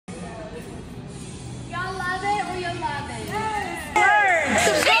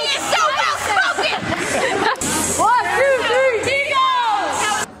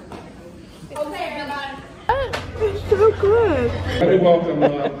We welcome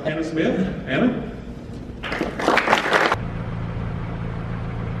Anna Smith. Anna?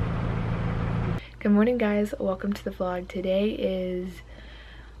 Good morning, guys. Welcome to the vlog. Today is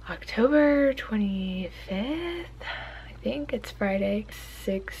October 25th. I think it's Friday,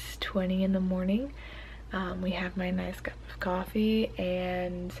 6:20 in the morning. We have my nice cup of coffee,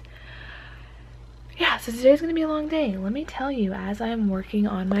 and yeah, so today's gonna be a long day. Let me tell you, as I'm working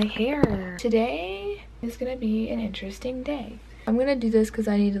on my hair. Today is gonna be an interesting day. I'm gonna do this because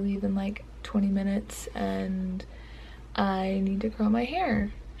I need to leave in like 20 minutes and I need to curl my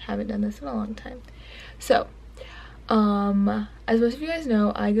hair. Haven't done this in a long time. So, as most of you guys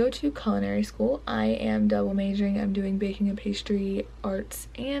know, I go to culinary school. I am double majoring. I'm doing baking and pastry arts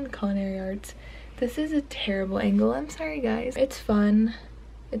and culinary arts. This is a terrible angle. I'm sorry, guys. It's fun.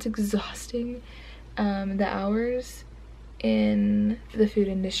 It's exhausting. The hours in the food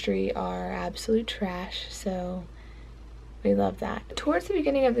industry are absolute trash, so we love that. Towards the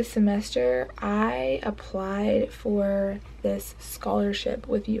beginning of the semester, I applied for this scholarship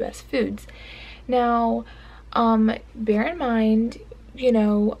with US Foods. Now, bear in mind, you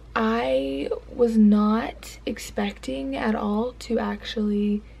know, I was not expecting at all to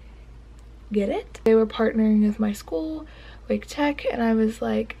actually get it. They were partnering with my school, Wake Tech, and I was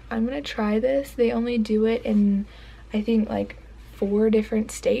like, I'm gonna try this. They only do it in, I think, like 4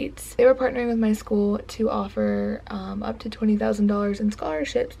 different states. They were partnering with my school to offer up to $20,000 in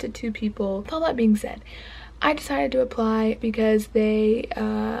scholarships to 2 people. With all that being said, I decided to apply because they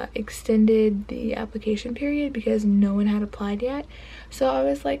extended the application period because no one had applied yet. So I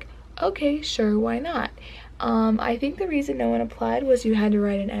was like, okay, sure, why not? I think the reason no one applied was you had to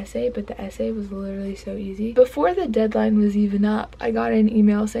write an essay, but the essay was literally so easy. Before the deadline was even up, I got an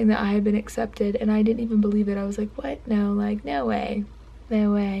email saying that I had been accepted, and I didn't even believe it. I was like, what? No, like, no way.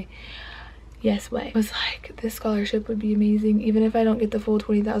 No way. Yes way. I was like, this scholarship would be amazing. Even if I don't get the full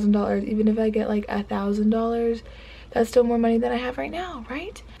 $20,000, even if I get like $1,000, that's still more money than I have right now,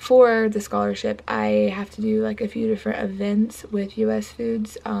 right? For the scholarship, I have to do like a few different events with US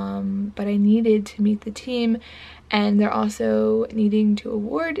Foods, but I needed to meet the team, and they're also needing to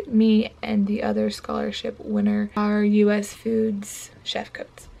award me and the other scholarship winner our US Foods chef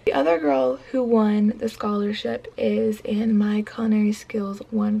coats. The other girl who won the scholarship is in my Culinary Skills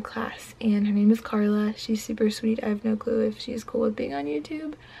 1 class, and her name is Carla. She's super sweet. I have no clue if she's cool with being on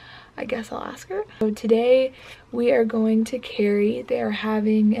YouTube. I guess I'll ask her. So today we are going to Cary. They are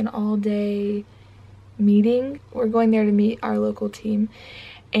having an all-day meeting. We're going there to meet our local team,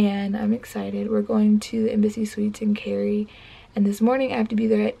 and I'm excited. We're going to the Embassy Suites in Cary, and this morning I have to be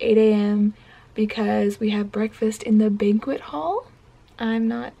there at 8 a.m. because we have breakfast in the banquet hall. I'm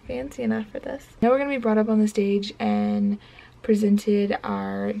not fancy enough for this. Now we're going to be brought up on the stage and presented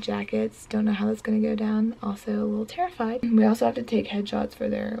our jackets. Don't know how that's going to go down. Also a little terrified. We also have to take headshots for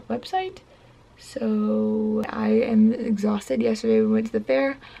their website. So I am exhausted. Yesterday we went to the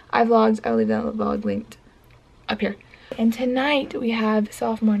fair. I vlogged. I'll leave that vlog linked up here. And tonight we have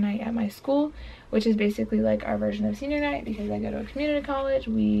sophomore night at my school, which is basically like our version of senior night because I go to a community college.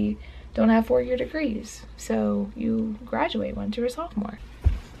 We don't have 4-year degrees, so you graduate once you're a sophomore.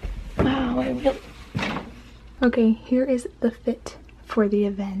 Wow, I really... Okay, here is the fit for the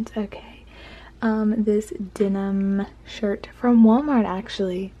event. Okay, this denim shirt from Walmart,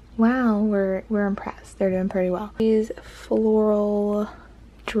 actually. Wow, we're impressed. They're doing pretty well. These floral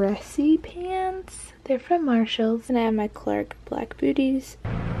dressy pants. They're from Marshall's, and I have my Clark black booties.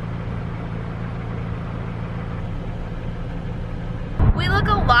 We look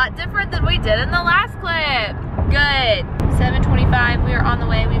a lot different than we did in the last clip. Good. 7:25, we are on the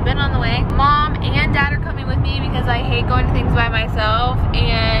way. We've been on the way. Mom and Dad are coming with me because I hate going to things by myself,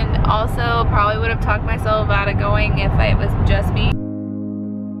 and also probably would have talked myself out of going if it was just me.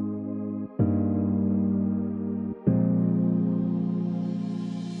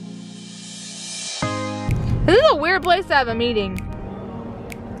 This is a weird place to have a meeting.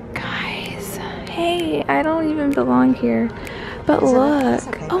 Guys, hey, I don't even belong here. But look,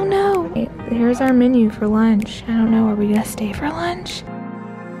 okay. Oh no. Here's our menu for lunch. I don't know, are we gonna stay for lunch?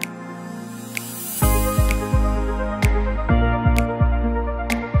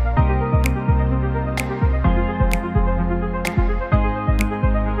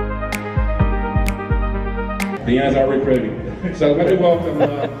 Deanna's our recruiting. So let me welcome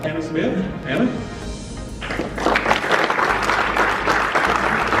Anna Smith. Anna?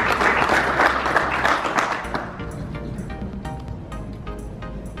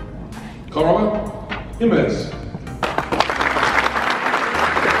 Carla Jimenez.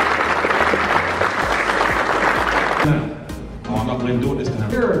 Oh, I'm not going to do it this time.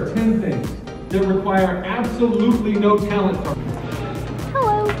 Here are 10 things that require absolutely no talent from you.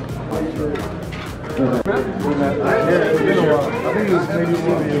 I think it was maybe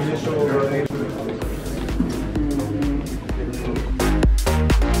one of the initial.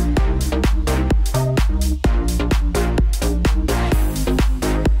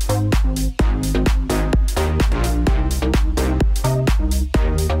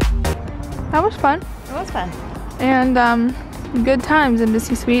 That was fun. It was fun. And good times in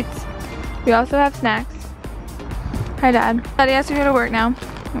Missy Sweets. We also have snacks. Hi, Dad. Daddy has to go to work now.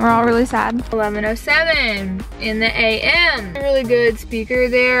 We're all really sad. 11:07 in the AM. A really good speaker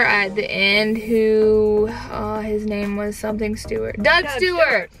there at the end who, his name was something Stewart. Doug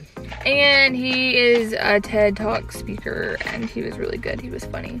Stewart. And he is a TED Talk speaker and he was really good. He was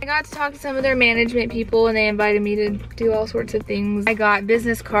funny. I got to talk to some of their management people and they invited me to do all sorts of things. I got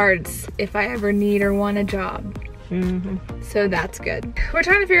business cards if I ever need or want a job. So that's good. We're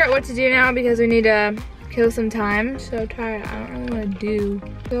trying to figure out what to do now because we need to kill some time. So tired. I don't really want to do.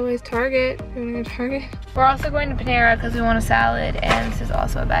 It's always Target. You want to go to Target? We're also going to Panera because we want a salad and this is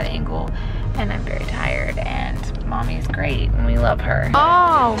also a bad angle and I'm very tired and Mommy's great and we love her.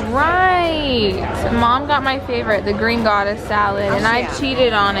 All right. So Mom got my favorite, the Green Goddess salad, and I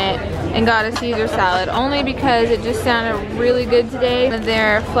cheated on it and got a Caesar salad only because it just sounded really good today.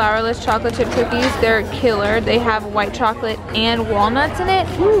 They're flourless chocolate chip cookies. They're killer. They have white chocolate and walnuts in it.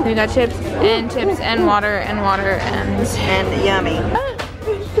 We got chips and water and yummy.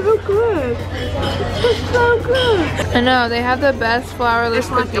 It's so good. It's so good. I know, they have the best flourless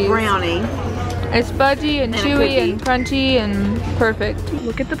cookies. Like a brownie. It's fudgy and chewy and crunchy and perfect.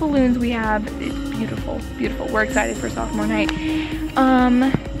 Look at the balloons we have. It's beautiful, beautiful. We're excited for sophomore night.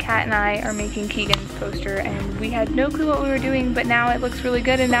 Kat and I are making Keegan's poster and we had no clue what we were doing, but now it looks really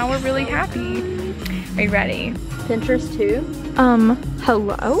good and now we're really happy. Are you ready? Pinterest too?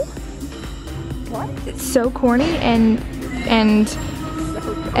 Hello? What? It's so corny and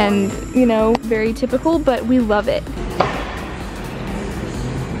you know, very typical, but we love it.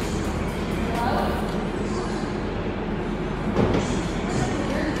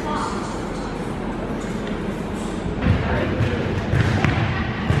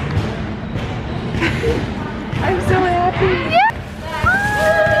 I'm so happy. Yeah!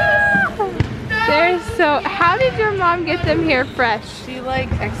 They're so, how did your mom get them here fresh? She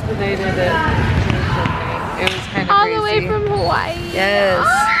like expedited it. It was kind of All crazy. the way from Hawaii. Yes. Oh,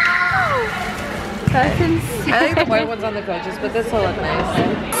 that's insane. I like the white ones on the coaches, but this will look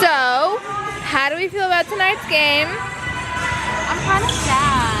nice. So, how do we feel about tonight's game? I'm kind of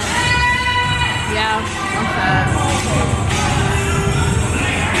sad. Yeah, I'm sad.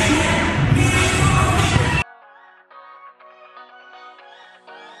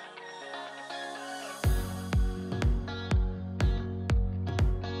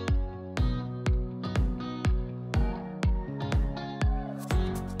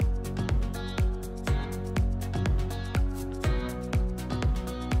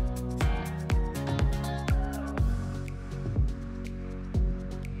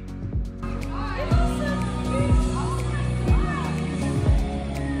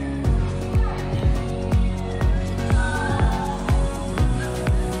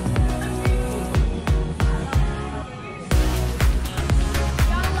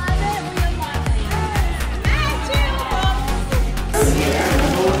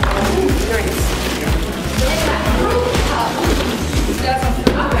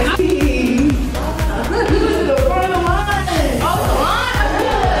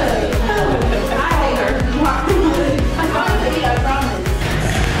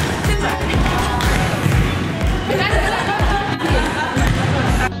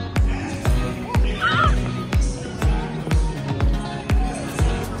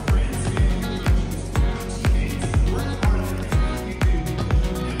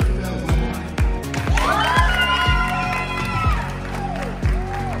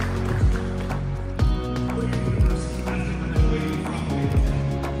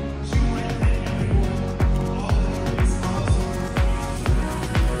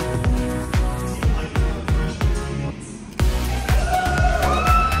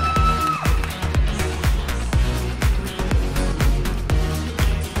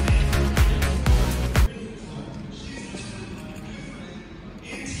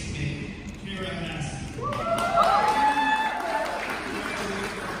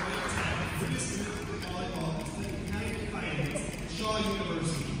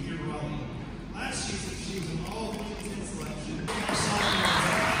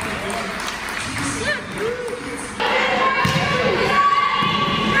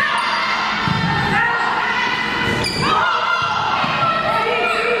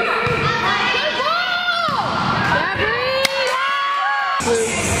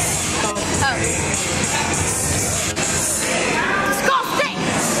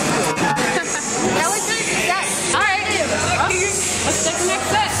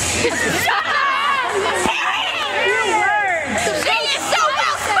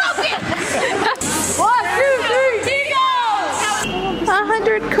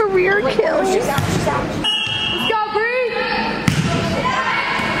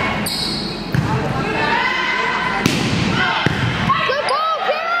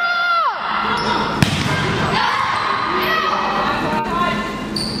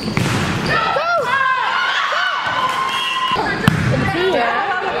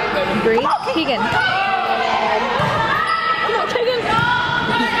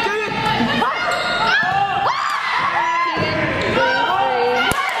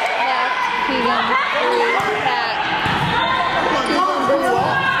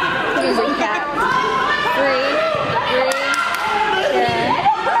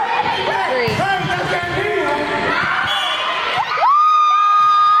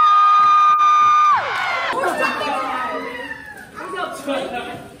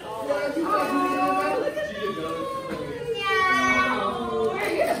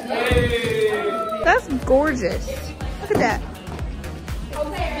 That's gorgeous. Look at that.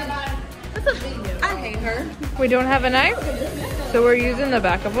 I hate her. We don't have a knife, so we're using the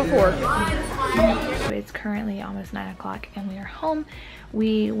back of a fork. It's currently almost 9 o'clock and we are home.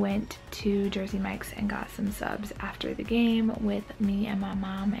 We went to Jersey Mike's and got some subs after the game with me and my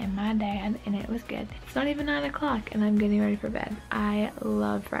mom and my dad, and it was good. It's not even 9 o'clock and I'm getting ready for bed. I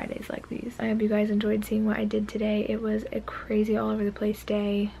love Fridays like these. I hope you guys enjoyed seeing what I did today. It was a crazy all over the place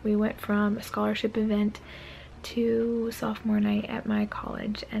day. We went from a scholarship event to sophomore night at my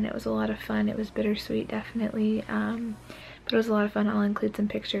college, and it was a lot of fun. It was bittersweet, definitely, but it was a lot of fun. I'll include some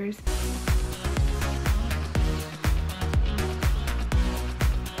pictures.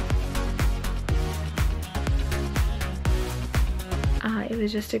 It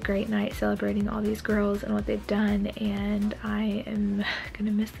was just a great night celebrating all these girls and what they've done, and I am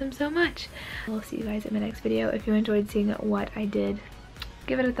gonna miss them so much. I'll see you guys in my next video. If you enjoyed seeing what I did,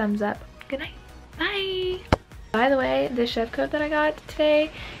 give it a thumbs up. Good night. Bye. By the way, this chef coat that I got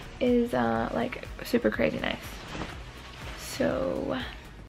today is like super crazy nice. So